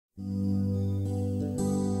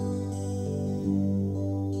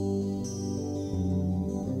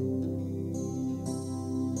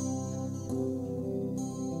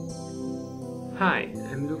Hi,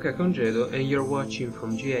 I'm Luca Congedo and you're watching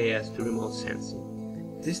From GIS to Remote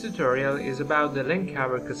Sensing. This tutorial is about the land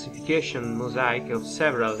cover classification mosaic of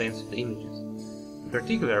several Landsat images. In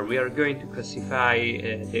particular, we are going to classify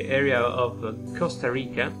the area of Costa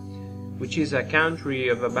Rica, which is a country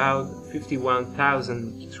of about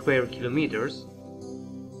 51,000 square kilometers.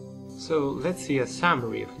 So let's see a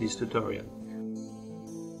summary of this tutorial.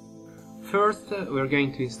 First, we are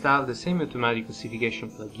going to install the semi-automatic classification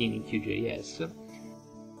plugin in QGIS.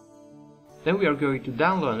 Then we are going to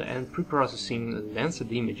download and pre-processing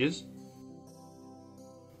Landsat images.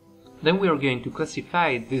 Then we are going to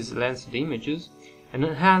classify these Landsat images and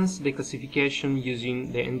enhance the classification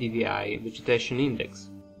using the NDVI vegetation index.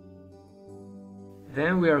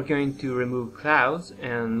 Then we are going to remove clouds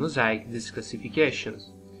and mosaic these classifications.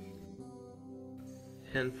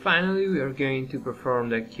 And finally, we are going to perform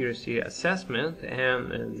the accuracy assessment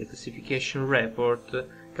and the classification report,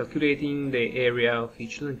 calculating the area of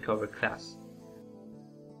each land cover class.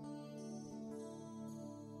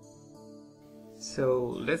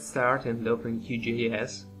 So let's start and open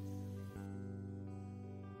QGIS.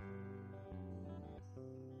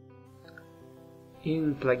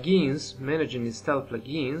 In Plugins, Manage and Install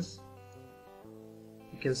Plugins,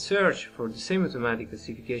 you can search for the semi-automatic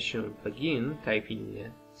classification plugin,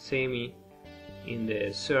 typing semi in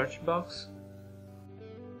the search box.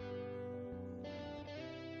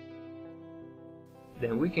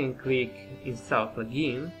 Then we can click Install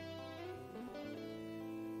Plugin,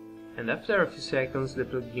 and after a few seconds the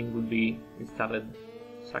plugin will be installed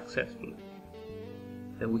successfully.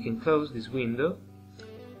 Then we can close this window,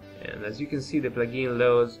 and as you can see, the plugin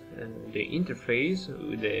loads the interface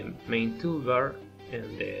with the main toolbar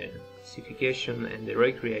and the classification and the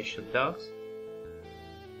recreation docs.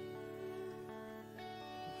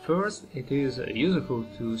 First, it is useful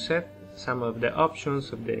to set some of the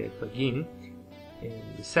options of the plugin in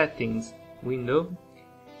the settings window.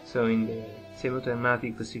 So in the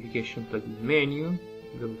semi-automatic classification plugin menu,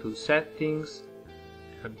 go to settings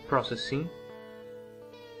and processing.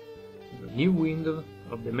 A new window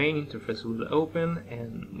of the main interface will open,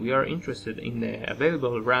 and we are interested in the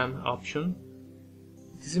available RAM option.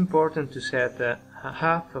 It is important to set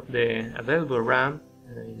half of the available RAM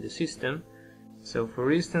in the system. So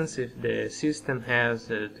for instance, if the system has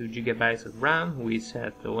 2 GB of RAM, we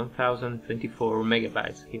set 1024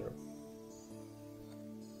 MB here.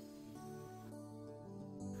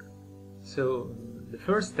 So the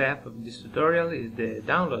first step of this tutorial is the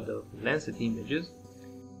download of Landsat images.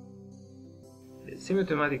 The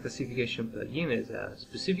semi-automatic classification plugin is a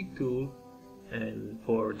specific tool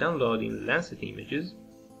for downloading Landsat images.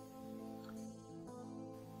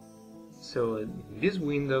 So in this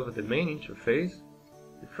window of the main interface,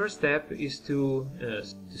 the first step is to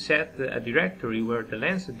set a directory where the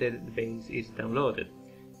Landsat database is downloaded.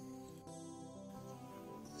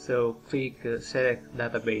 So click Select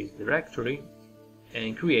Database Directory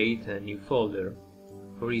and create a new folder.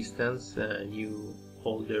 For instance, a new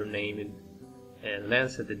folder named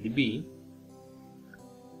Landsat.db.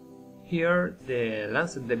 Here the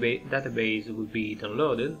Landsat database will be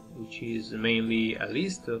downloaded, which is mainly a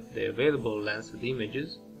list of the available Landsat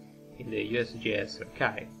images in the USGS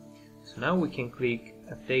archive. So now we can click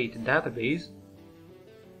Update Database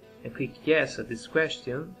and click Yes at this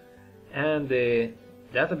question, and the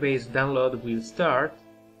database download will start,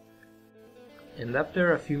 and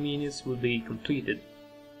after a few minutes will be completed.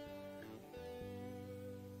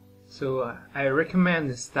 So I recommend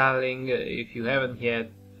installing, if you haven't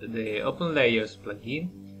yet, the OpenLayers plugin,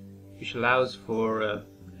 which allows for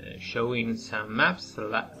showing some maps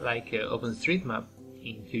like OpenStreetMap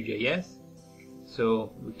in QGIS.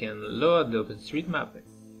 So we can load the OpenStreetMap.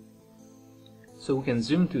 So we can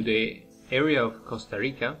zoom to the area of Costa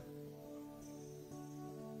Rica.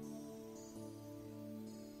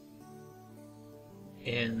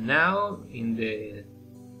 And now in the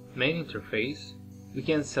main interface, we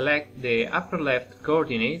can select the upper left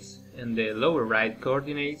coordinates and the lower right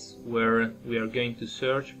coordinates where we are going to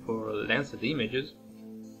search for Landsat images.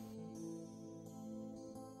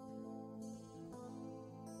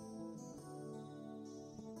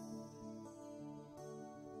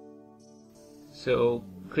 So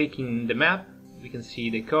clicking the map, we can see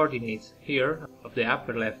the coordinates here of the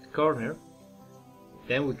upper left corner.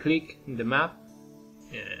 Then we click the map,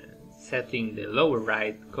 setting the lower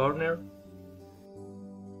right corner.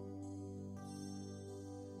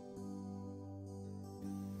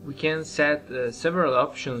 We can set several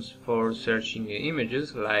options for searching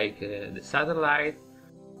images, like the satellite,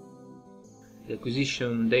 the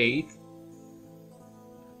acquisition date,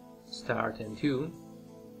 start and to,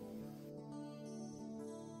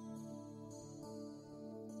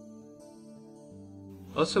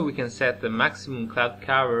 Also, we can set the maximum cloud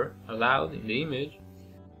cover allowed in the image,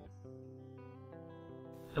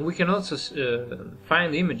 and we can also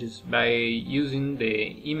find images by using the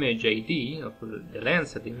image ID of the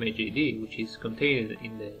Landsat image ID, which is contained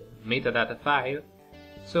in the metadata file.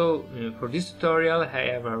 So for this tutorial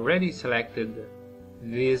I have already selected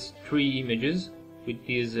these 3 images with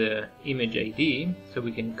this image ID, so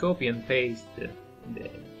we can copy and paste the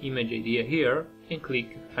image ID here and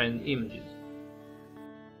click Find Images.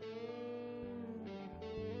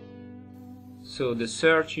 So the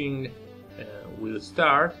searching will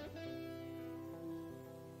start.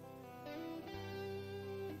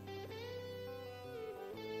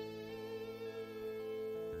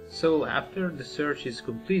 So after the search is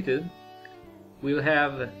completed, we'll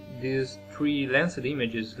have these 3 Landsat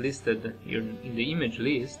images listed here in the image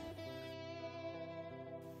list.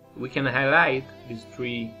 We can highlight these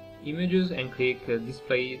 3 images and click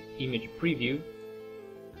Display Image Preview,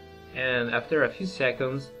 and after a few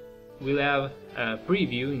seconds we'll have a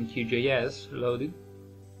preview in QGIS loaded.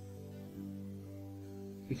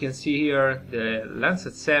 We can see here the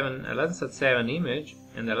Landsat 7 image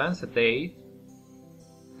and the Landsat 8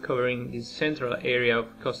 covering this central area of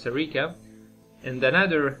Costa Rica, and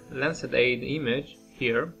another Landsat 8 image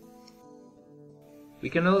here. We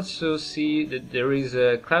can also see that there is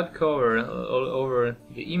a cloud cover all over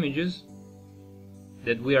the images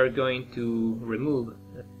that we are going to remove.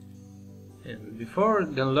 And before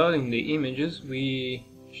downloading the images, we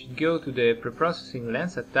should go to the Preprocessing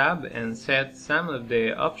Landsat tab and set some of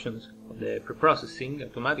the options of the preprocessing,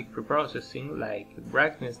 automatic preprocessing, like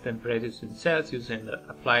brightness, temperatures in Celsius, and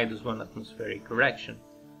apply this one atmospheric correction.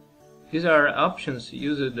 These are options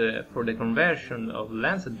used for the conversion of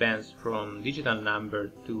Landsat bands from digital number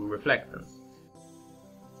to reflectance.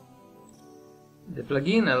 The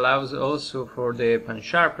plugin allows also for the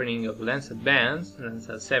pan-sharpening of Landsat bands,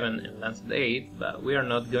 Landsat 7 and Landsat 8, but we are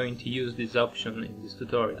not going to use this option in this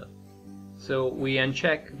tutorial. So we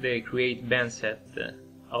uncheck the Create Band Set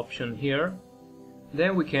option here.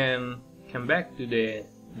 Then we can come back to the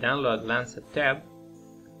Download Landsat tab,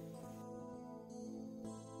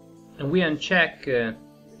 and we uncheck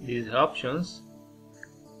these options,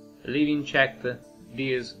 leaving checked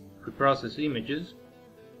these preprocessed images,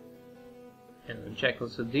 and uncheck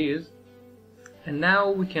also these. And now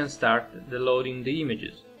we can start downloading the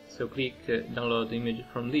images. So click Download Image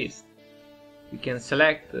from List. We can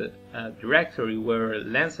select a directory where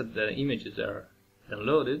Landsat images are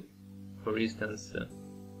downloaded, for instance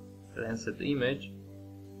Landsat image,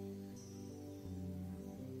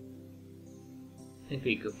 and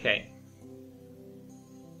click OK.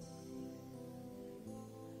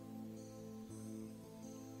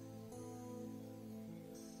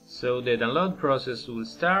 So the download process will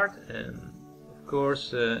start, and of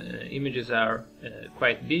course images are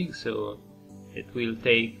quite big, so it will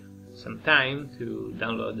take some time to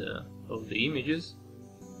download all the images.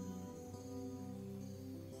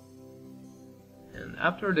 And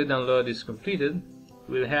after the download is completed,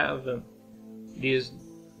 we'll have these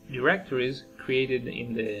directories created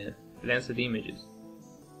in the Landsat images.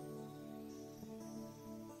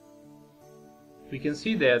 We can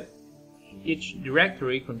see that each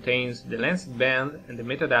directory contains the Landsat band and the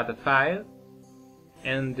metadata file,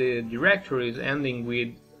 and the directories ending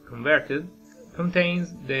with converted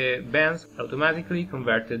contains the bands automatically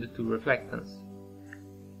converted to reflectance.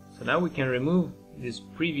 So now we can remove these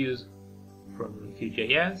previews from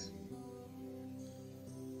QGIS,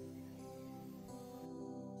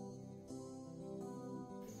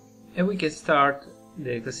 and we can start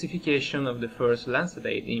the classification of the first Landsat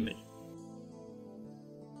 8 image.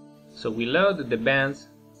 So we load the bands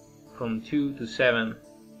from 2 to 7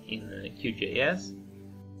 in QGIS.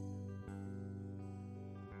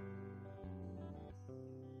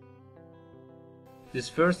 This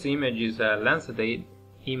first image is a Landsat 8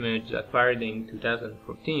 image acquired in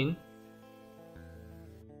 2014.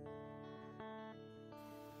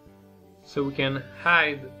 So we can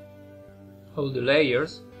hide all the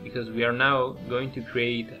layers because we are now going to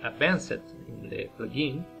create a band set in the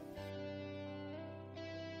plugin.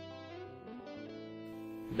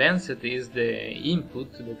 Bandset is the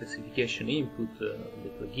input, the classification input of the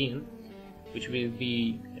plugin, which will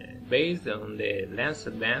be based on the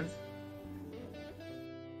Landsat bands.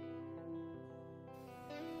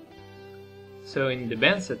 So in the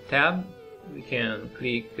Bandset tab, we can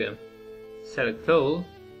click Select All,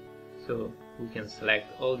 so we can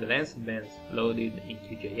select all the Landsat bands loaded in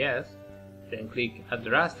QGIS, then click Add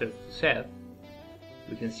Rasters to Set.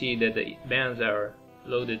 We can see that the bands are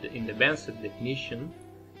loaded in the Bandset definition.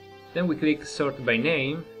 Then we click Sort by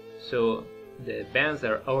Name, so the bands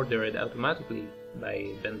are ordered automatically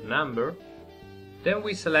by band number. Then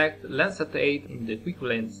we select Landsat 8 in the quick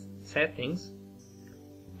lens settings,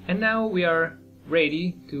 and now we are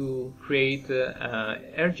ready to create a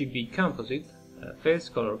RGB composite, a phase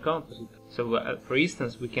color composite. So for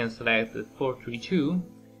instance, we can select 432,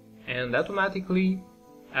 and automatically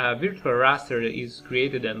a virtual raster is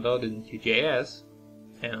created and loaded into GIS,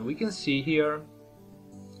 and we can see here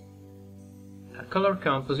a color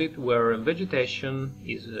composite where vegetation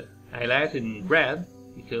is highlighted in red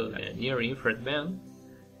because near infrared band.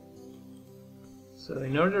 So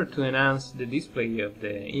in order to enhance the display of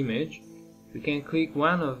the image, we can click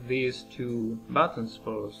one of these two buttons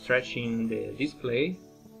for stretching the display,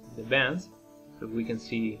 the bands, so we can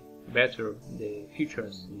see better the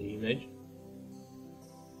features in the image.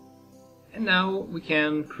 And now we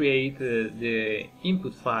can create the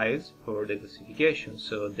input files for the classification,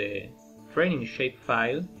 so the training shape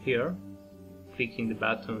file here, clicking the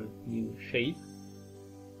button New Shape.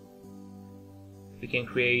 We can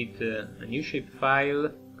create a new shape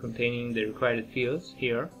file containing the required fields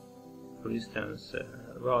here, for instance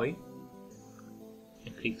ROI,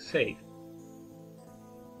 and click Save.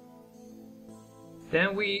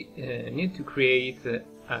 Then we need to create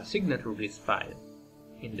a signature list file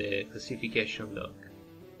in the classification log.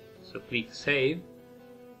 So click Save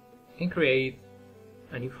and create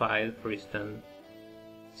a new file, for instance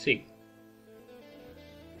SIG,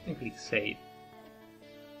 and click Save.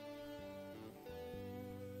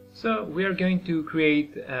 So we are going to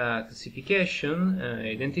create a classification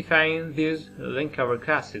identifying these land cover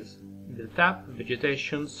classes: built-up,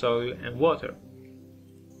 vegetation, soil and water,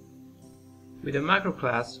 with a macro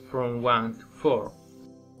class from 1 to 4.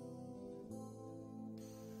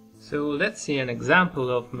 So let's see an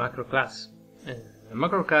example of macro class. A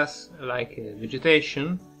macro class like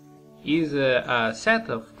vegetation is a set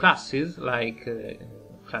of classes like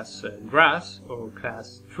class grass or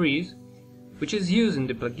class trees, which is used in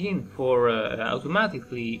the plugin for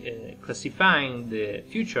automatically classifying the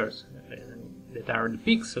features that are the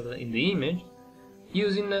pixels in the image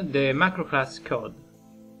using the macro class code.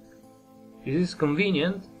 This is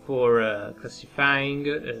convenient for classifying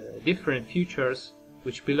different features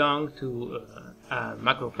which belong to a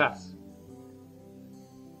macro class.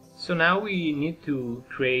 So now we need to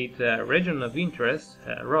create a region of interest,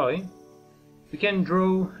 ROI. We can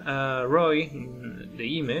draw a ROI in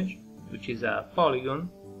the image, which is a polygon,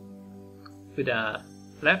 with a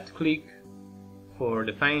left click for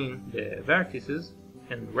defining the vertices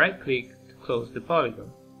and right click to close the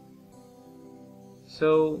polygon.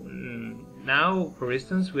 So now, for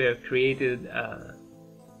instance, we have created a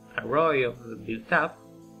ROI of the built-up,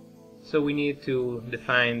 so we need to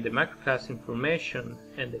define the macro class information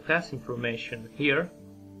and the class information here.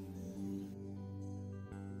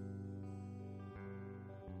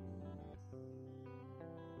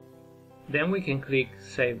 Then we can click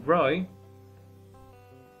Save ROI.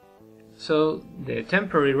 So the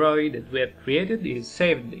temporary ROI that we have created is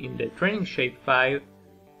saved in the training shape file,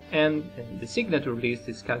 and the signature list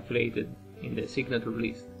is calculated in the signature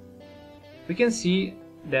list. We can see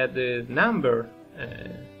that the number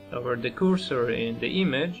over the cursor in the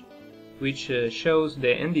image, which shows the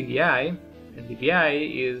NDVI.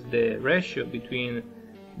 NDVI is the ratio between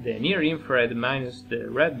the near infrared minus the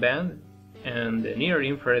red band and the near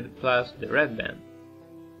infrared plus the red band.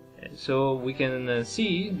 So we can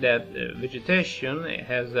see that vegetation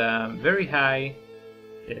has very high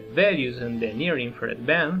values in the near infrared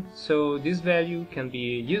band, so this value can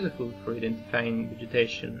be useful for identifying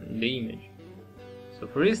vegetation in the image. So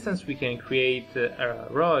for instance, we can create a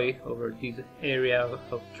ROI over this area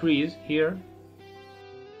of trees here.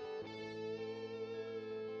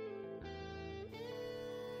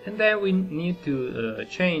 And then we need to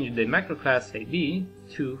change the macro class ID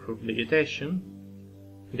to for vegetation,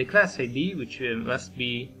 the class ID, which must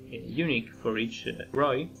be unique for each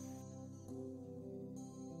ROI.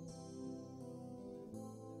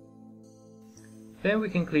 Then we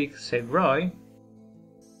can click Save ROI.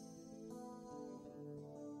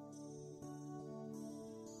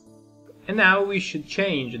 And now we should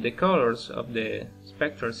change the colors of the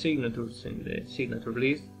spectral signatures in the signature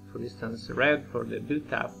list, for instance red for the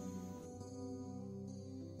built-up,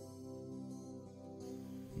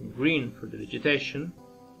 green for the vegetation.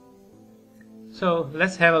 So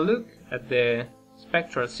let's have a look at the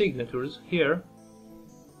spectral signatures here.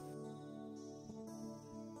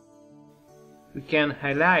 We can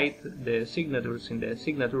highlight the signatures in the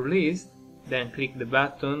signature list, then click the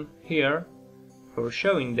button here for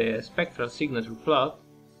showing the spectral signature plot.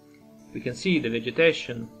 We can see the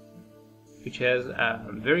vegetation, which has a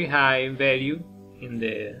very high value in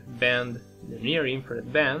the band, the near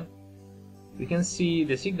infrared band. we can see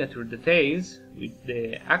the signature details with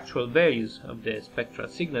the actual values of the spectral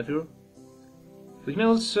signature. We can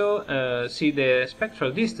also see the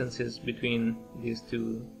spectral distances between these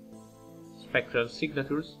two spectral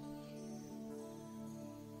signatures.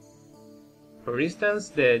 For instance,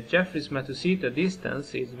 the Jeffreys-Matsushita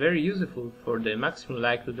distance is very useful for the maximum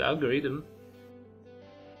likelihood algorithm,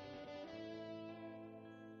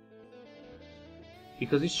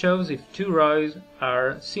 because it shows if two rows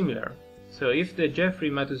are similar. So if the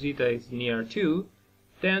Jeffrey-Matsushita is near 2,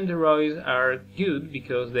 then the rows are good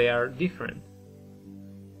because they are different.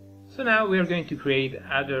 So now we are going to create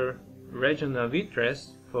other regions of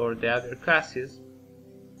interest for the other classes.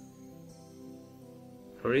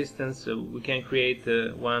 For instance, we can create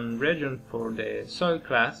one region for the soil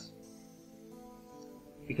class.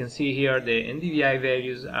 You can see here the NDVI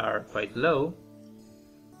values are quite low.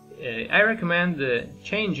 I recommend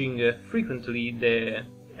changing frequently the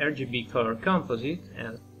RGB color composite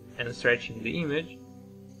and stretching the image,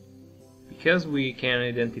 because we can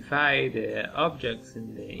identify the objects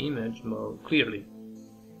in the image more clearly.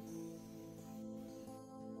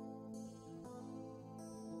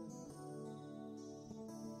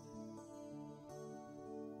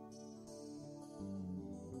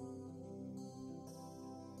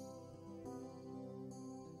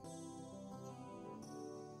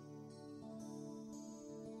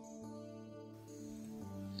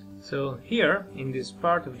 So here, in this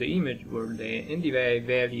part of the image where the NDVI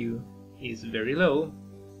value is very low,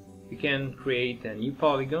 we can create a new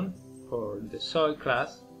polygon for the soil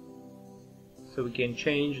class. So we can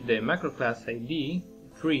change the macroclass ID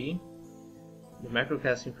 3, the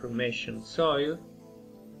macroclass information soil,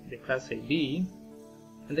 the class ID,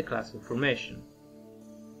 and the class information.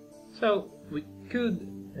 So we could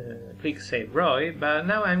click Save ROI, but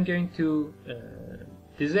now I'm going to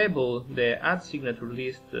disable the Add Signature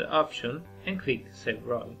List option and click Save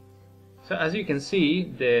ROI. So as you can see,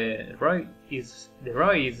 the ROI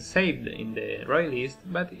is saved in the ROI list,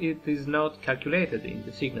 but it is not calculated in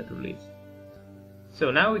the signature list.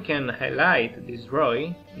 So now we can highlight this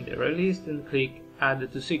ROI in the ROI list and click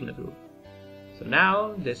Add to Signature. So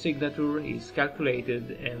now the signature is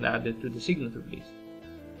calculated and added to the signature list.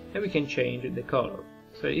 And we can change the color.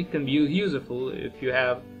 So it can be useful if you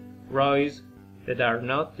have ROIs that are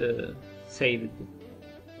not saved.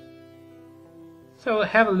 So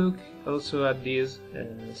have a look also at this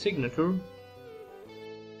signature.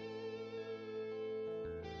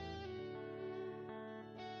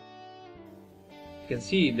 You can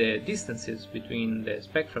see the distances between the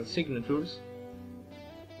spectral signatures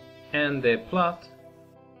and the plot.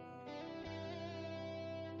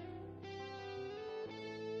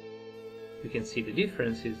 You can see the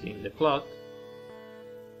differences in the plot.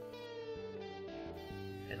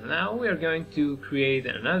 And now we are going to create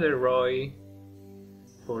another ROI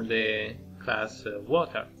for the class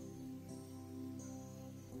water.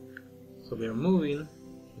 So we are moving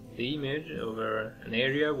the image over an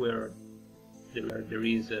area where there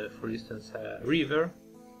is, for instance, a river.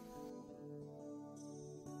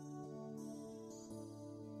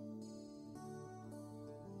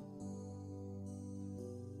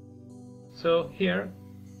 So here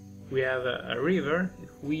we have a river. If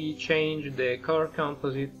we change the color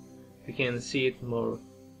composite, we can see it more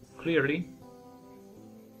clearly.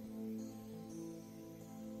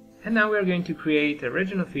 And now we are going to create a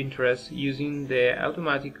region of interest using the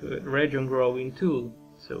automatic region growing tool.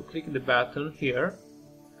 So click the button here.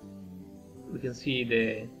 We can see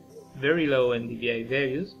the very low NDVI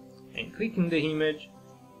values, and clicking the image,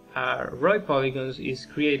 our ROI polygons is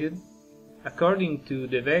created according to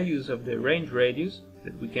the values of the range radius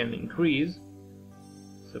that we can increase.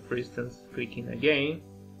 So for instance, clicking again,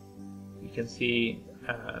 you can see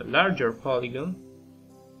a larger polygon.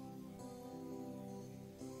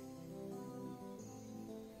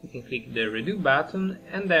 We can click the redo button,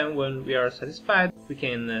 and then when we are satisfied, we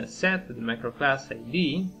can set the macroclass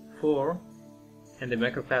ID 4 and the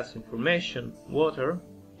macroclass information water,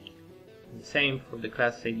 and the same for the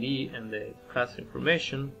class ID and the class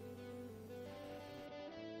information.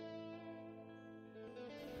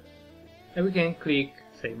 And we can click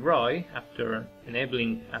Save ROI after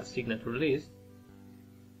enabling a signature list.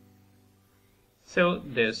 So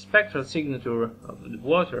the spectral signature of the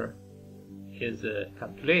water is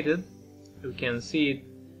calculated. We can see it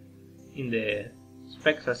in the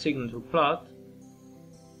spectral signature plot.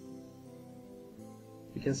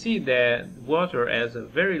 We can see that water has a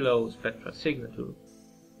very low spectral signature.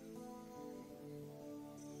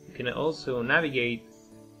 You can also navigate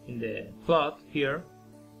in the plot here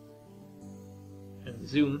and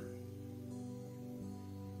zoom.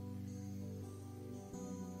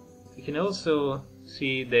 We can also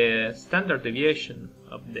see the standard deviation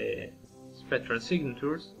of the spectral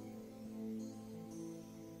signatures.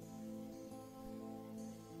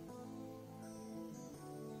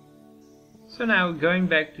 So now, going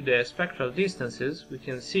back to the spectral distances, we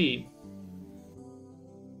can see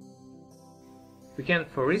we can,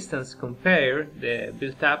 for instance, compare the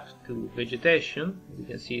built-up to vegetation. We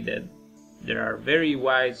can see that there are very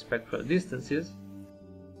wide spectral distances.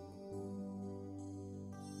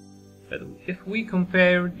 But if we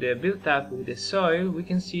compare the built-up with the soil, we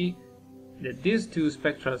can see that these two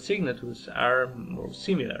spectral signatures are more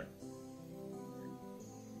similar.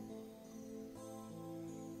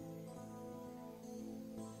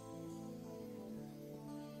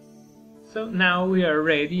 So now we are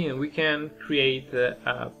ready and we can create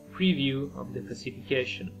a preview of the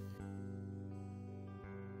classification.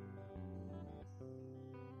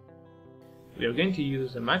 We are going to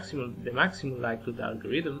use the maximum likelihood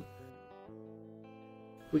algorithm.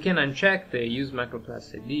 We can uncheck the Use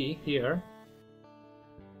Macroclass ID here.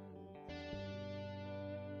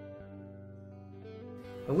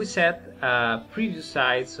 And we set a preview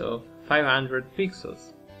size of 500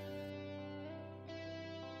 pixels.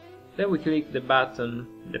 Then we click the button,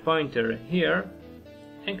 the pointer here,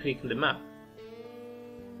 and click the map.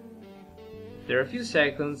 After a few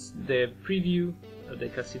seconds, the preview of the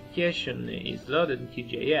classification is loaded in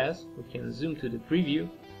QGIS. We can zoom to the preview.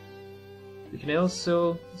 We can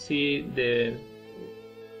also see the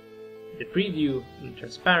preview in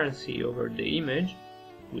transparency over the image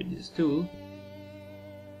with this tool.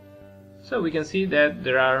 So we can see that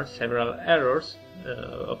there are several errors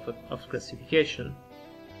of classification.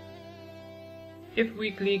 If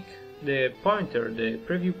we click the pointer, the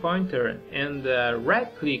preview pointer, and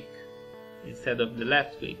right click instead of the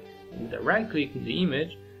left click, with a right click in the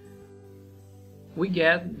image, we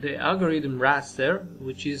get the algorithm raster,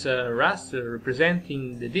 which is a raster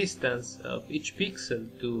representing the distance of each pixel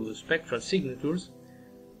to spectral signatures.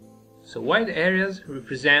 So wide areas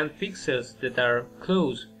represent pixels that are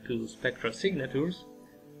close to spectral signatures,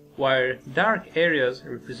 while dark areas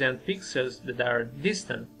represent pixels that are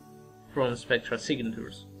distant from spectral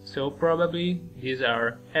signatures. So probably these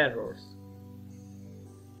are errors.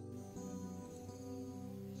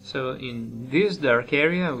 So in this dark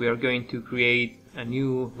area we are going to create a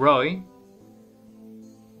new ROI.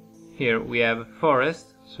 Here we have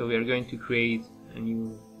forest, so we are going to create a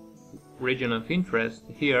new region of interest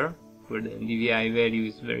here where the NDVI value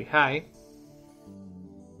is very high.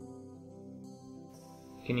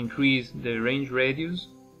 We can increase the range radius,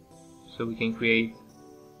 so we can create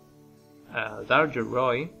a larger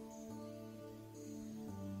ROI.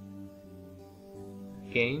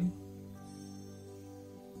 Again,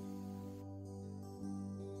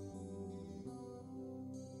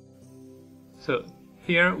 so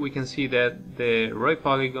here we can see that the ROI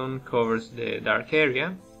polygon covers the dark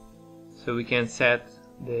area, so we can set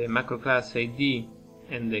the macro class ID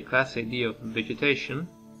and the class ID of vegetation.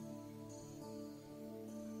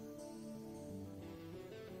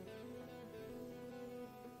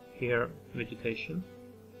 Here, vegetation.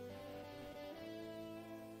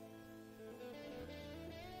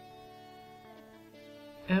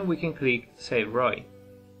 And we can click Save ROI.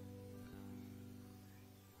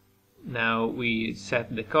 Now we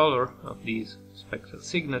set the color of this spectral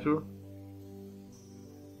signature,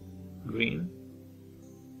 green.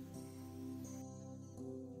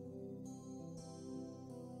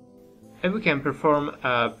 And we can perform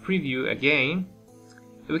a preview again.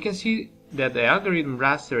 We can see that the algorithm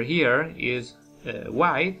raster here is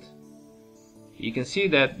white. You can see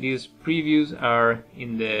that these previews are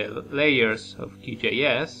in the layers of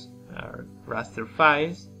QGIS, are raster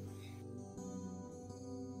files.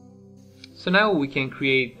 So now we can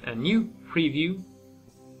create a new preview,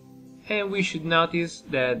 and we should notice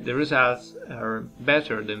that the results are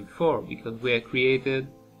better than before because we have created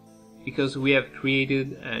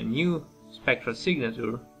a new spectral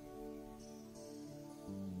signature.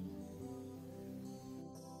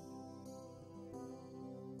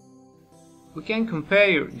 We can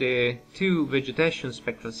compare the two vegetation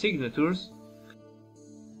spectral signatures.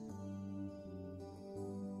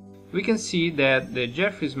 We can see that the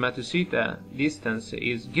Jeffreys-Matsushita distance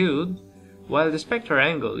is good, while the spectral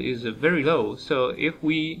angle is very low, so if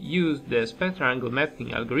we use the spectral angle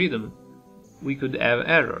mapping algorithm, we could have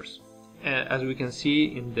errors, as we can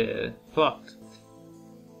see in the plot.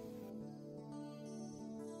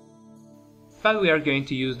 But we are going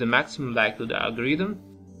to use the maximum likelihood algorithm.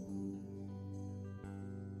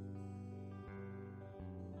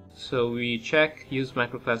 So we check Use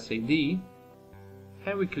Macroclass ID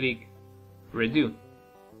and we click Redo.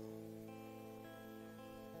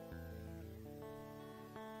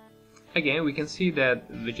 again we can see that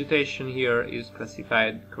vegetation here is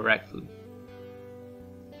classified correctly.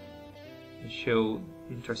 We show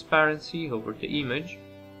transparency over the image.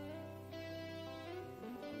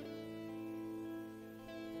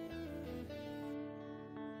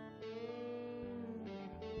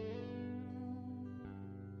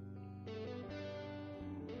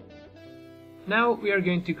 Now we are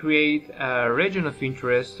going to create a region of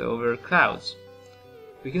interest over clouds.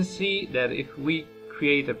 We can see that if we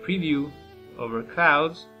create a preview over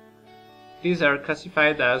clouds, these are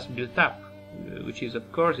classified as built up, which is of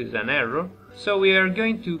course an error. So we are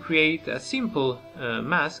going to create a simple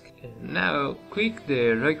mask. Now click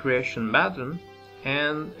the recreation button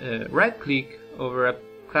and right click over a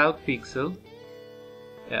cloud pixel.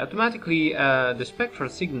 Automatically the spectral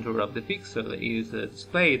signature of the pixel is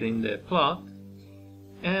displayed in the plot.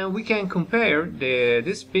 And we can compare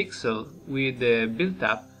this pixel with the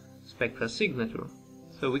built-up spectral signature.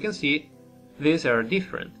 So we can see these are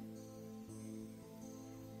different.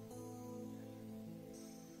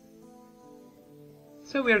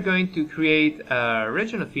 So we are going to create a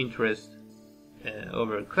region of interest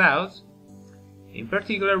over clouds. In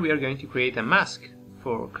particular, we are going to create a mask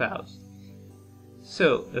for clouds.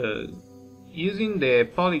 So using the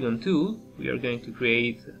polygon tool, we are going to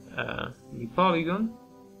create a new polygon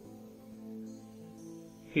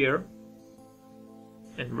here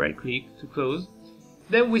and right click to close.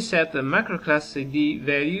 Then we set a macro class ID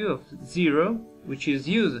value of 0, which is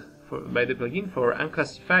used by the plugin for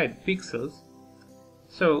unclassified pixels.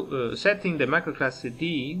 So setting the macro class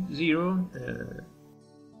ID 0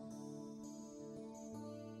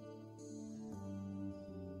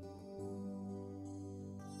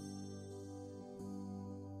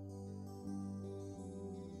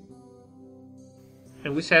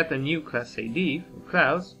 and we set a new class ID for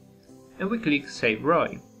clouds and we click Save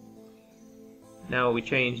ROI. Now we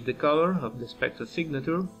change the color of the spectral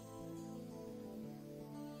signature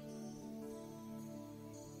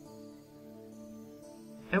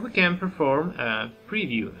and we can perform a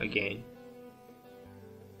preview again.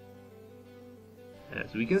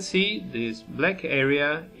 As we can see, this black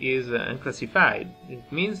area is unclassified.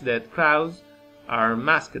 It means that clouds are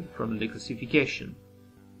masked from the classification.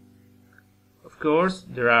 Of course,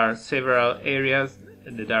 there are several areas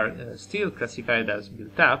that are still classified as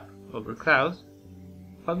built up over clouds,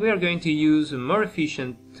 but we are going to use a more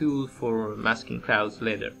efficient tool for masking clouds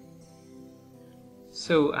later.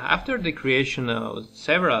 So after the creation of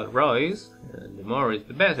several ROIs, the more is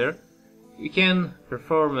the better, we can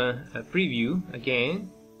perform a preview again.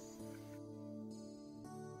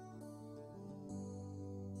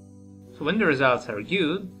 So when the results are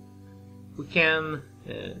good, we can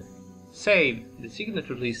save the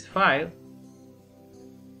signature list file,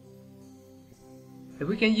 and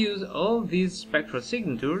we can use all these spectral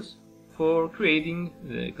signatures for creating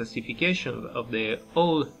the classification of the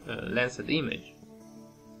whole Landsat image.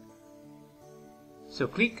 So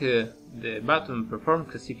click the button Perform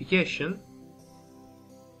Classification,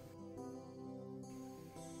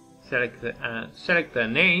 select a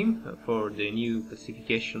name for the new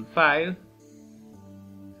classification file,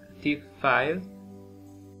 TIFF file,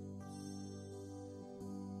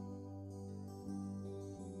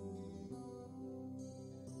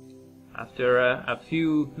 After a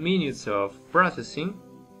few minutes of processing,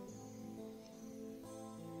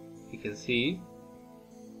 you can see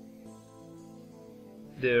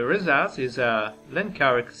the result is a land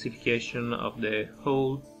cover classification of the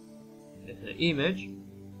whole image.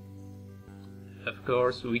 Of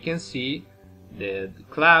course, we can see that the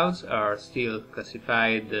clouds are still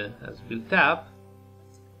classified as built up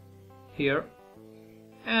here,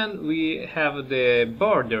 and we have the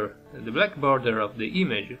border, the black border of the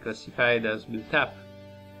image classified as built up,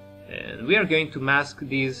 and we are going to mask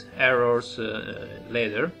these errors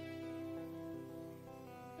later.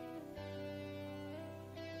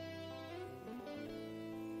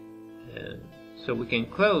 So we can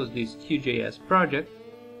close this QGIS project,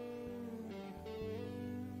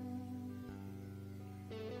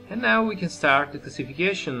 and now we can start the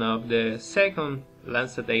classification of the second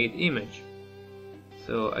Landsat 8 image.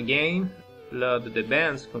 So again, load the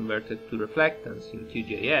bands converted to reflectance in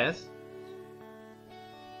QGIS.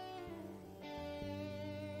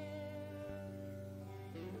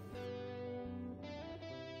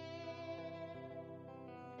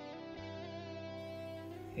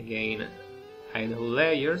 Again, hide all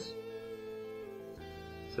layers,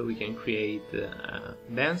 so we can create a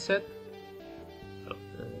band set.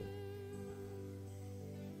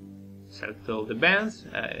 Select all the bands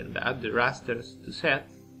and add the rasters to set,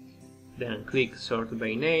 then click Sort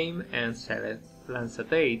by Name and select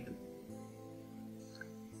Landsat 8.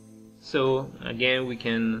 So again, we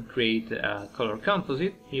can create a color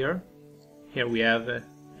composite here. Here we have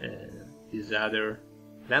this other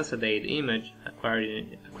Landsat 8 image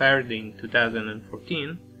acquired in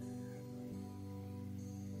 2014.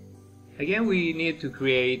 Again, we need to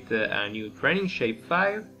create a new training shape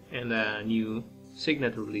file and a new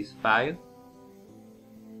signature list file.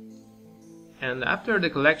 And after the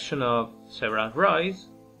collection of several rows,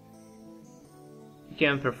 we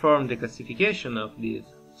can perform the classification of this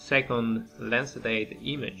second Landsat 8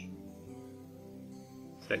 image.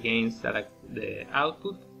 So again, select the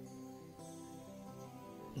output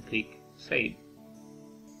and click Save.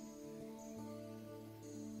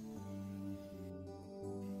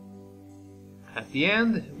 At the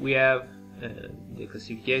end, we have the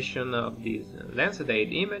classification of this Landsat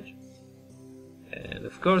 8 image. And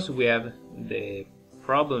of course, we have the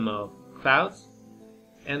problem of clouds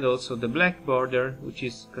and also the black border, which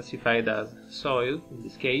is classified as soil in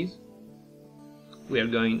this case. We are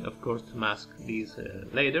going, of course, to mask this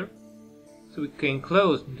later. So we can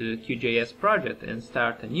close the QGIS project and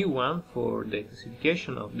start a new one for the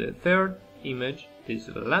classification of the third image, this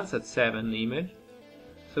Landsat 7 image.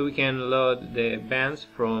 So we can load the bands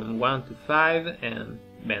from 1 to 5 and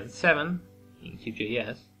band 7 in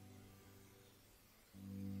QGIS.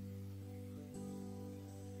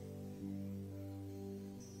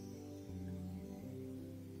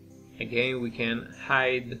 Again, we can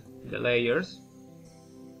hide the layers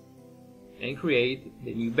and create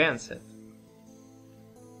the new band set.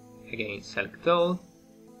 Again, select all,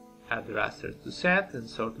 add rasters to set and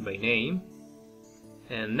sort by name.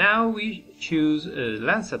 And now we choose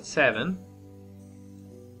Landsat 7.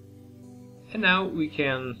 And now we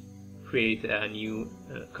can create a new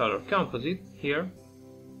color composite here.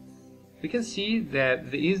 We can see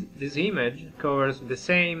that this image covers the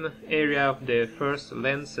same area of the first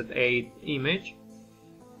Landsat 8 image.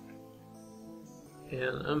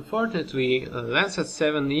 And unfortunately, Landsat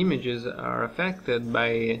 7 images are affected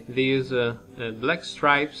by these black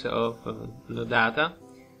stripes of no data.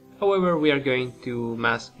 However, we are going to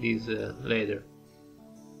mask these later.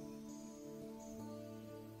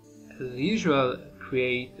 As usual,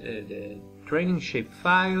 create the training shape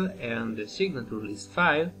file and the signature list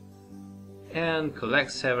file, and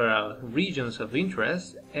collect several regions of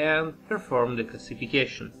interest and perform the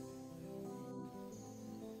classification.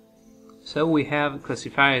 So we have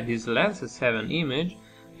classified this Landsat 7 image.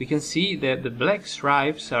 We can see that the black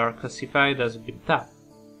stripes are classified as built up.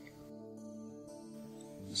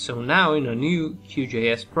 So now in a new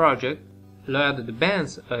QGIS project, load the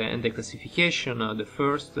bands and the classification of the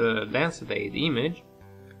first Landsat 8 image.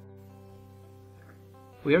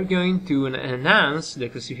 We are going to enhance the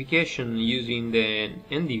classification using the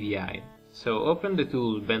NDVI. So open the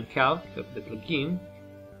tool BandCalc of the plugin,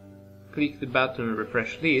 click the button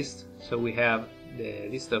Refresh List, so we have the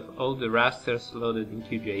list of all the rasters loaded in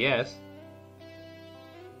QGIS.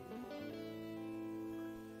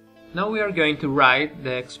 Now we are going to write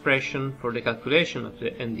the expression for the calculation of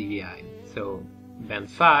the NDVI. So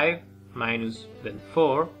band 5 minus band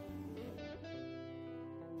 4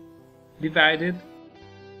 divided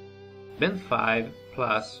band 5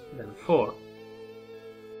 plus band 4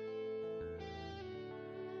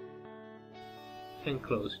 and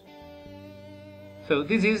close. So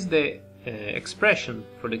this is the expression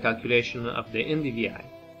for the calculation of the NDVI.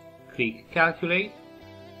 Click Calculate,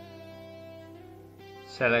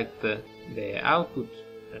 select the output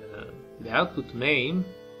name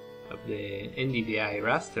of the NDVI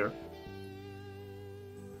raster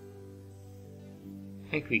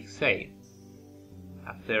and click Save.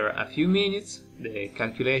 After a few minutes, the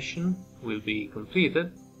calculation will be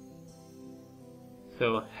completed.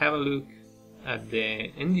 So have a look at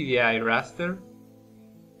the NDVI raster.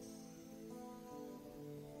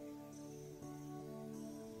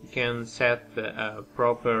 You can set a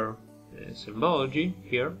proper symbology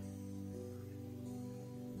here.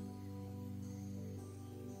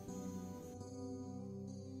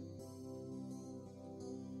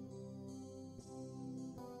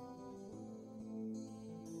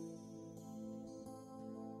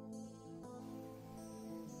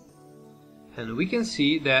 And we can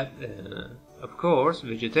see that, of course,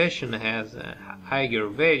 vegetation has higher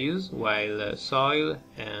values, while soil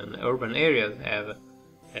and urban areas have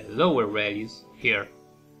lower values here.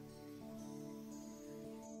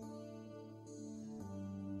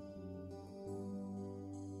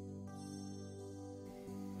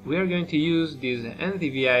 We are going to use this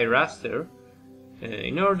NDVI raster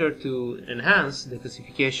in order to enhance the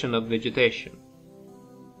classification of vegetation.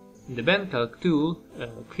 In the BandCalc tool,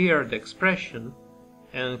 clear the expression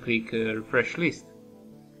and click Refresh List.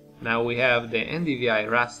 Now we have the NDVI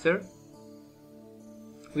raster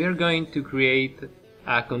we are going to create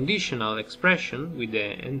a conditional expression with the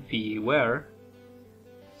np_where.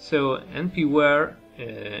 So np_where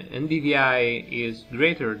ndvi is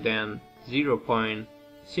greater than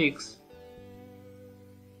 0.6,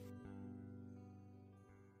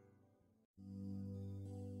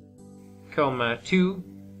 comma 2,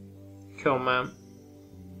 comma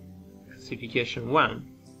classification 1,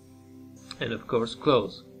 and of course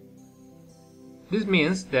close. This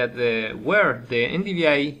means that where the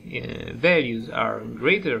NDVI values are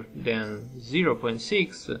greater than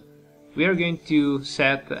 0.6, we are going to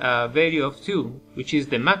set a value of 2, which is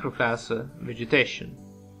the macroclass vegetation.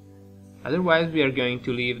 Otherwise, we are going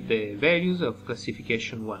to leave the values of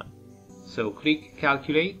classification 1. So click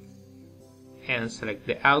Calculate and select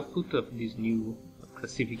the output of this new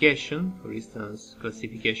classification, for instance,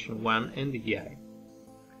 classification 1 NDVI.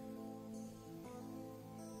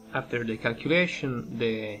 After the calculation,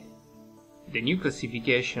 the new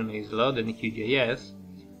classification is loaded in QGIS.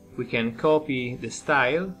 We can copy the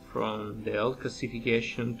style from the old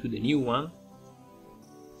classification to the new one.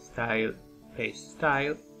 Style, paste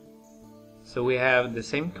style. So we have the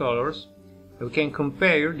same colors. We can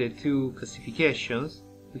compare the two classifications.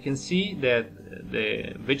 We can see that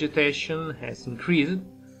the vegetation has increased,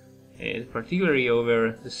 particularly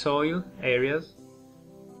over the soil areas.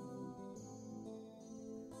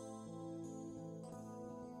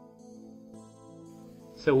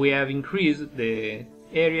 So we have increased the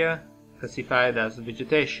area classified as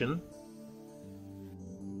vegetation.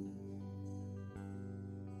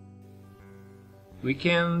 We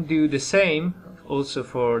can do the same also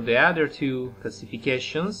for the other two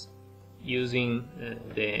classifications using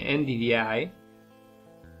the NDVI.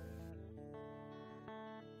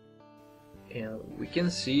 And we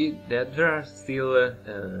can see that there are still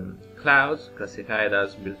clouds classified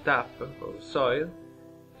as built up or soil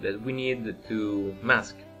that we need to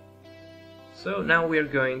mask. So now we are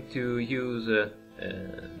going to use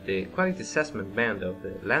the quality assessment band of the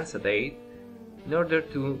Landsat 8 in order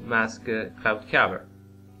to mask cloud cover.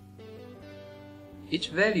 Each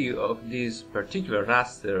value of this particular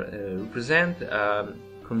raster represents a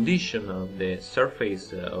condition of the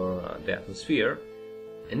surface or the atmosphere,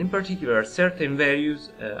 and in particular certain values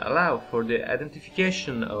allow for the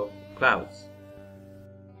identification of clouds.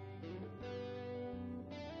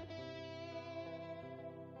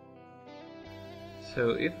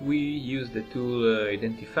 So if we use the tool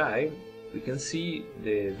Identify, we can see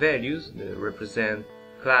the values that represent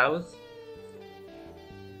clouds,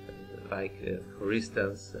 like for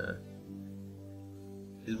instance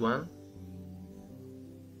this one.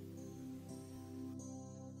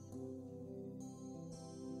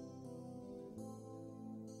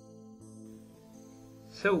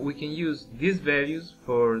 So we can use these values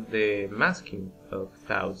for the masking of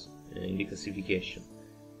clouds in the classification.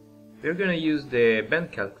 We're going to use the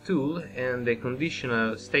bandcalc tool and the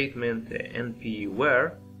conditional statement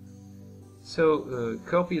np_where. So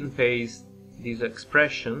copy and paste this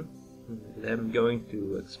expression that I'm going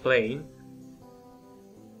to explain.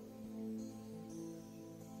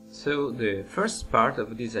 So the first part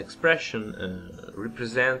of this expression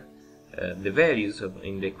represents the values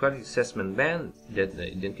in the quality assessment band that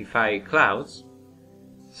identify clouds.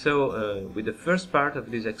 So with the first part of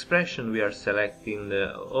this expression we are selecting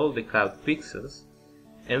all the cloud pixels,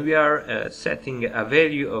 and we are setting a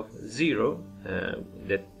value of 0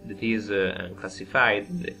 that is classified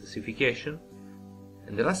in the classification.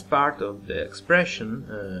 And the last part of the expression,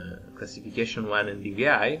 classification 1 and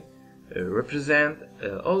DVI, represent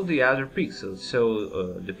all the other pixels.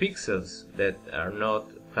 So the pixels that are not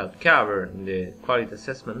cloud cover in the quality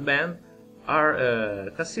assessment band are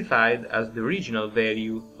classified as the original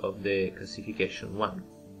value of the classification 1.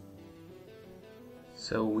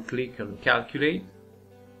 So we click on Calculate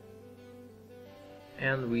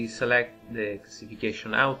and we select the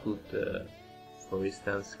classification output, for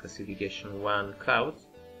instance classification 1 clouds,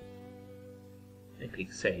 and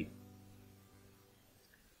click Save.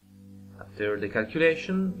 After the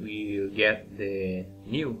calculation we will get the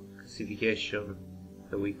new classification,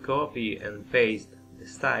 so we copy and paste the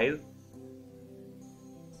style.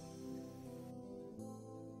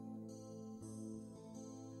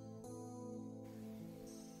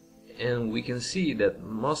 And we can see that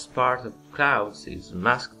most part of clouds is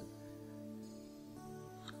masked.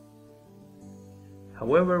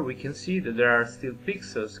 However, we can see that there are still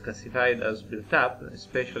pixels classified as built up,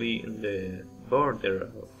 especially in the border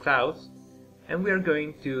of clouds, and we are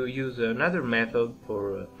going to use another method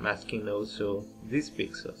for masking also these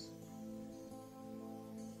pixels.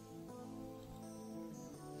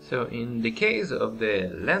 So in the case of the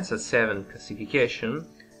Landsat 7 classification,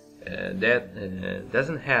 that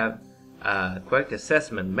doesn't have a quality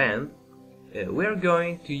assessment band, we are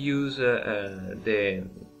going to use the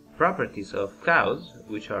properties of clouds,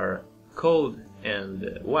 which are cold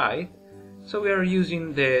and white. So we are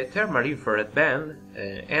using the thermal infrared band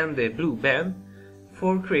and the blue band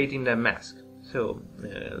for creating the mask. So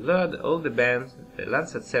load all the bands, the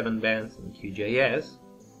Landsat 7 bands in QGIS.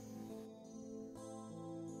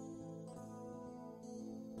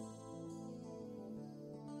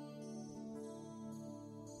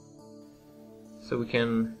 So we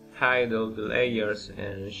can hide all the layers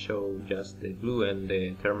and show just the blue and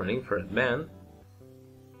the thermal infrared band.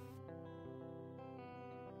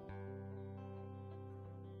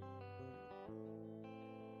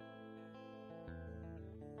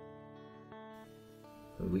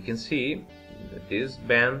 We can see that this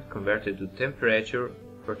band converted to temperature,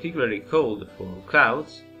 particularly cold for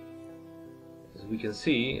clouds. As we can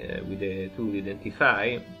see with the tool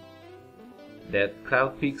identify, that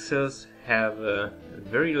cloud pixels have a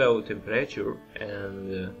very low temperature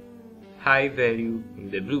and high value in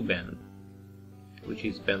the blue band, which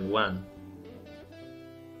is band 1.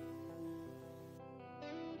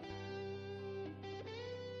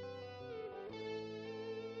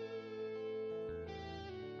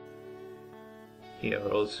 Here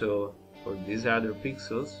also for these other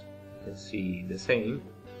pixels you can see the same.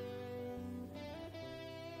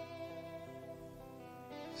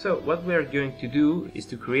 So what we are going to do is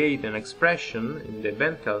to create an expression in the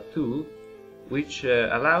band cloud tool which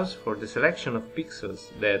allows for the selection of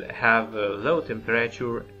pixels that have low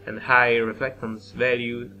temperature and high reflectance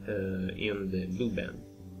value in the blue band.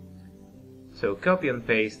 So copy and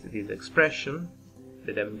paste this expression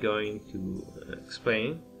that I'm going to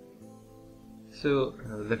explain. So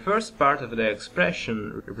the first part of the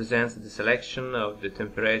expression represents the selection of the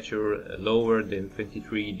temperature lower than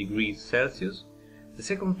 23 degrees Celsius. The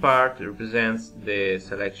second part represents the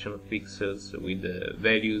selection of pixels with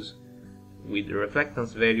values with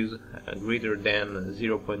reflectance values greater than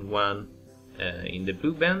 0.1 in the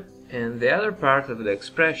blue band, and the other part of the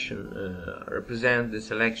expression represents the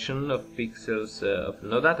selection of pixels of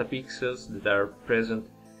no data pixels that are present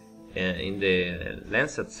in the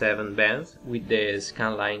Landsat 7 bands with the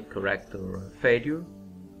scanline corrector failure.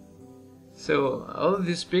 So all of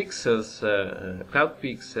these pixels, cloud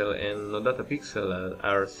pixel and no data pixel,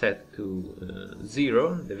 are set to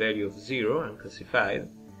 0, the value of 0, unclassified,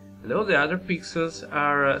 and all the other pixels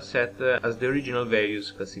are set as the original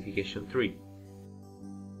values, classification 3.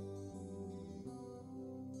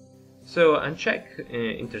 So uncheck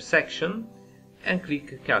intersection and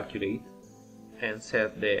click calculate, and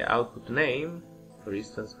set the output name, for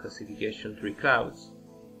instance classification 3 clouds.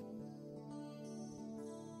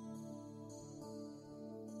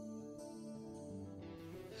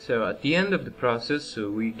 So at the end of the process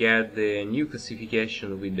we get the new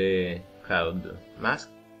classification with the cloud mask.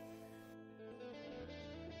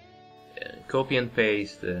 Copy and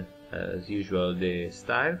paste as usual the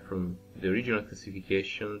style from the original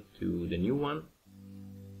classification to the new one.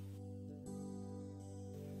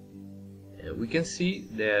 We can see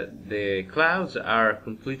that the clouds are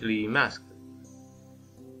completely masked.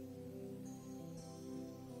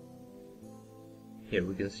 Here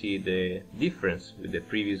we can see the difference with the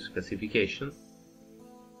previous classification.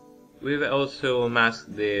 We've also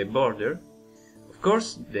masked the border. Of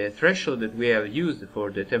course, the threshold that we have used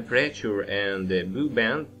for the temperature and the blue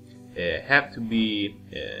band have to be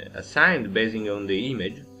assigned based on the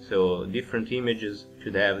image, so different images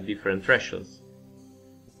should have different thresholds.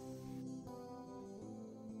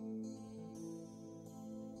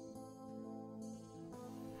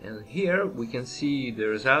 And here we can see the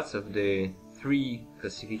results of the 3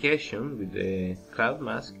 classification with the cloud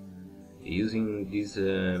mask using this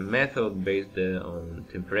method based on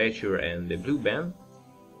temperature and the blue band.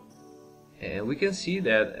 And we can see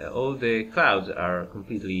that all the clouds are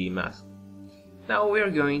completely masked. Now we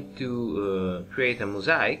are going to create a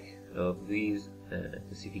mosaic of these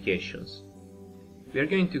classifications. We are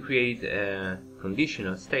going to create a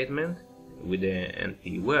conditional statement with the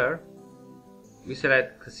np where. We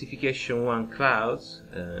select classification 1 clouds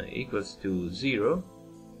equals to 0.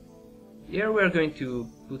 Here we are going to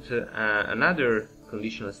put another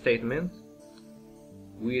conditional statement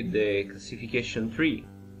with the classification 3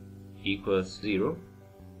 equals 0.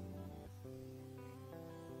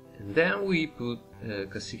 And then we put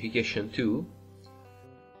classification 2.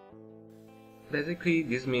 Basically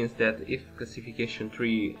this means that if classification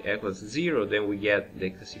 3 equals 0, then we get the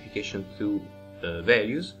classification 2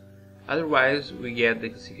 values. Otherwise we get the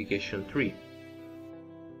classification 3.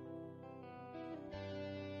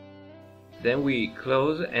 Then we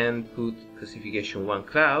close and put classification 1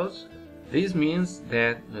 clause. This means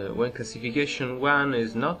that when classification 1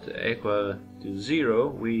 is not equal to 0,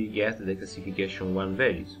 we get the classification 1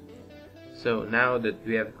 values. So now that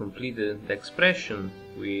we have completed the expression,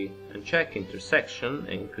 we uncheck intersection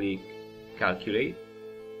and click calculate.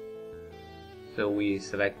 So we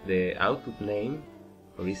select the output name,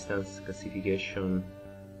 for instance classification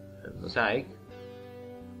Mosaic,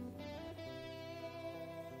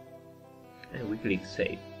 and we click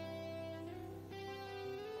save.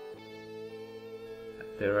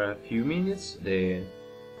 After a few minutes the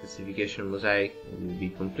classification Mosaic will be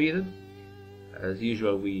completed. As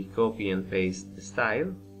usual, we copy and paste the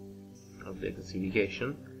style of the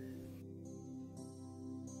classification,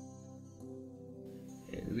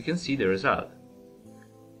 and we can see the result.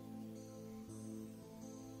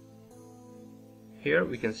 Here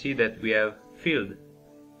we can see that we have filled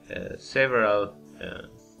several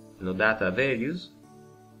data values.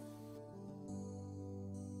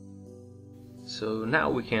 So now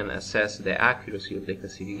we can assess the accuracy of the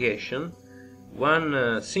classification.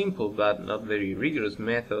 One simple but not very rigorous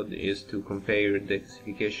method is to compare the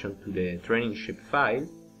classification to the training shapefile.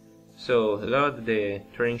 So load the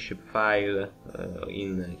training shapefile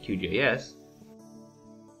in QGIS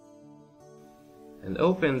and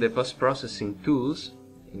open the post-processing tools.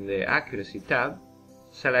 In the accuracy tab,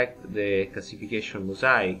 select the classification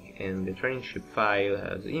Mosaic and the training shapefile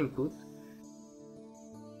as input.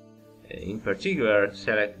 In particular,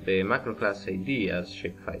 select the macro class ID as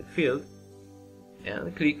shapefile field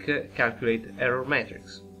and click calculate error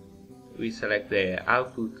matrix. We select the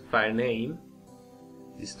output file name.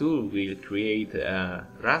 This tool will create a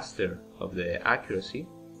raster of the accuracy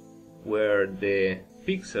where the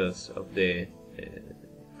pixels of the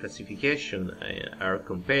classification are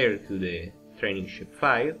compared to the training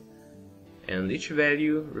shapefile, and each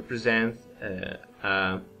value represents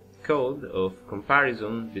a code of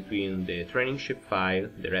comparison between the training shapefile,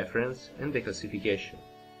 the reference, and the classification.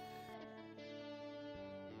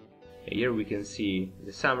 Here we can see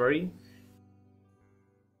the summary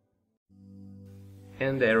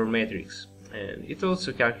and the error matrix, and it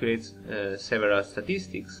also calculates several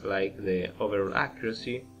statistics like the overall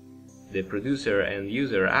accuracy, the producer and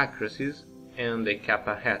user accuracies, and the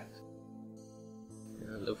kappa hat.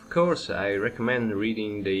 And of course, I recommend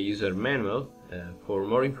reading the user manual for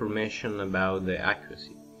more information about the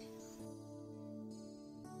accuracy.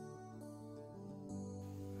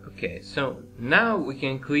 Okay, so now we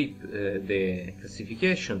can clip the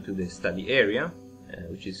classification to the study area,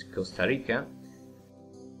 which is Costa Rica.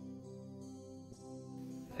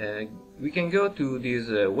 We can go to this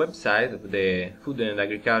website of the Food and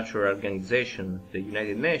Agriculture Organization, the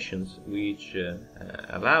United Nations, which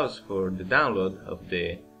allows for the download of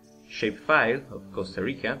the shapefile of Costa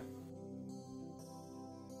Rica.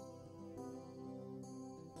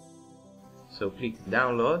 So click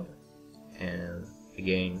download and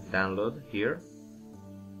again download here.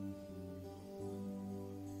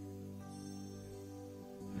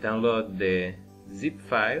 Download the zip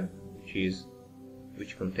file,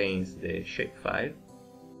 which contains the shapefile.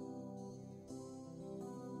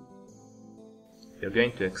 We are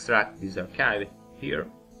going to extract this archive here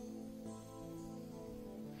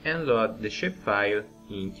and load the shapefile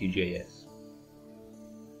in QGIS.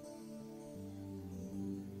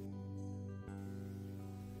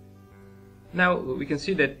 Now we can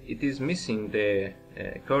see that it is missing the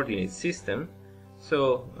coordinate system,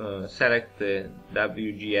 so select the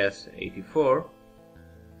WGS84.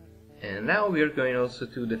 And now we are going also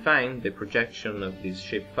to define the projection of this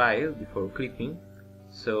shapefile before clipping.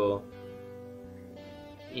 So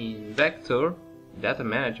in Vector, Data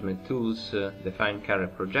Management Tools, define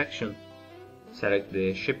current projection. Select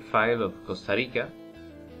the shapefile of Costa Rica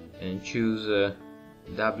and choose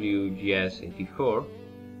WGS84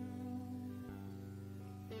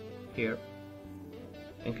 here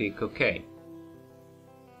and click OK.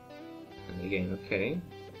 And again OK.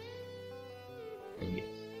 And yes.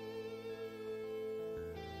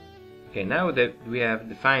 Okay, now that we have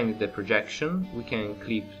defined the projection, we can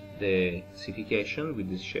clip the classification with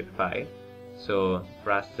this shapefile. So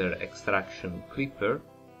raster extraction clipper,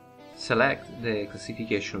 select the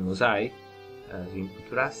classification Mosaic as input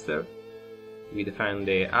raster. We define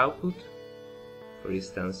the output, for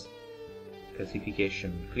instance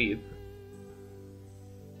classification clip,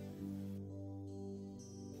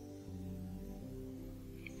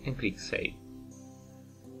 and click save.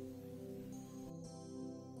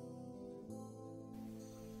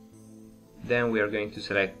 Then we are going to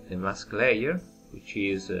select the mask layer, which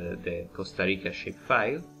is the Costa Rica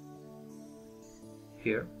shapefile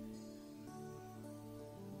here.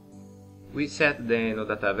 We set the no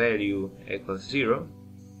data value equals 0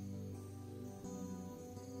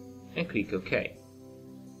 and click OK.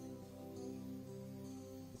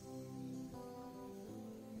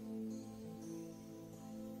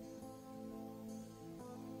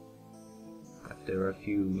 After a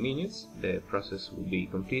few minutes, the process will be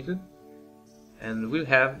completed, and we'll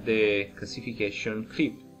have the classification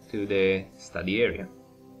clipped to the study area.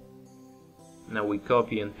 Now we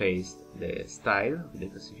copy and paste the style of the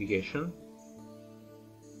classification,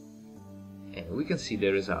 and we can see the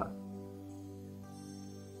result.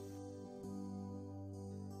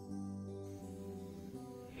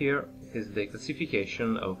 Here is the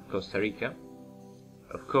classification of Costa Rica.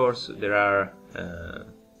 Of course, there are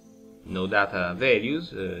no data values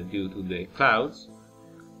due to the clouds.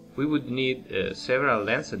 We would need several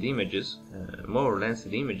Landsat images, more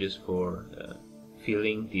Landsat images for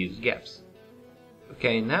filling these gaps.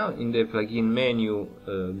 Okay, now in the plugin menu,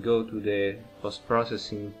 go to the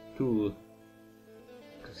post-processing tool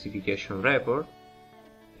classification report,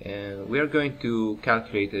 and we are going to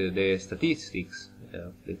calculate the statistics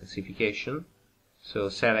of the classification. So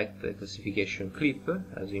select the classification clip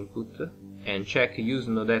as input and check use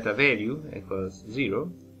no data value equals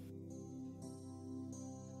 0,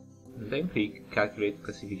 and then click calculate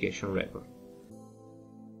classification report.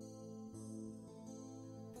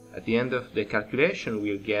 At the end of the calculation,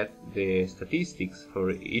 we'll get the statistics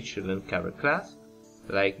for each land cover class,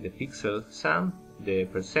 like the pixel sum, the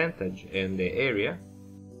percentage, and the area.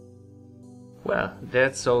 Well,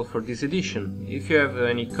 that's all for this edition. If you have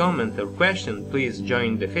any comment or question, please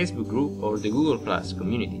join the Facebook group or the Google Plus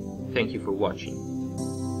community. Thank you for watching.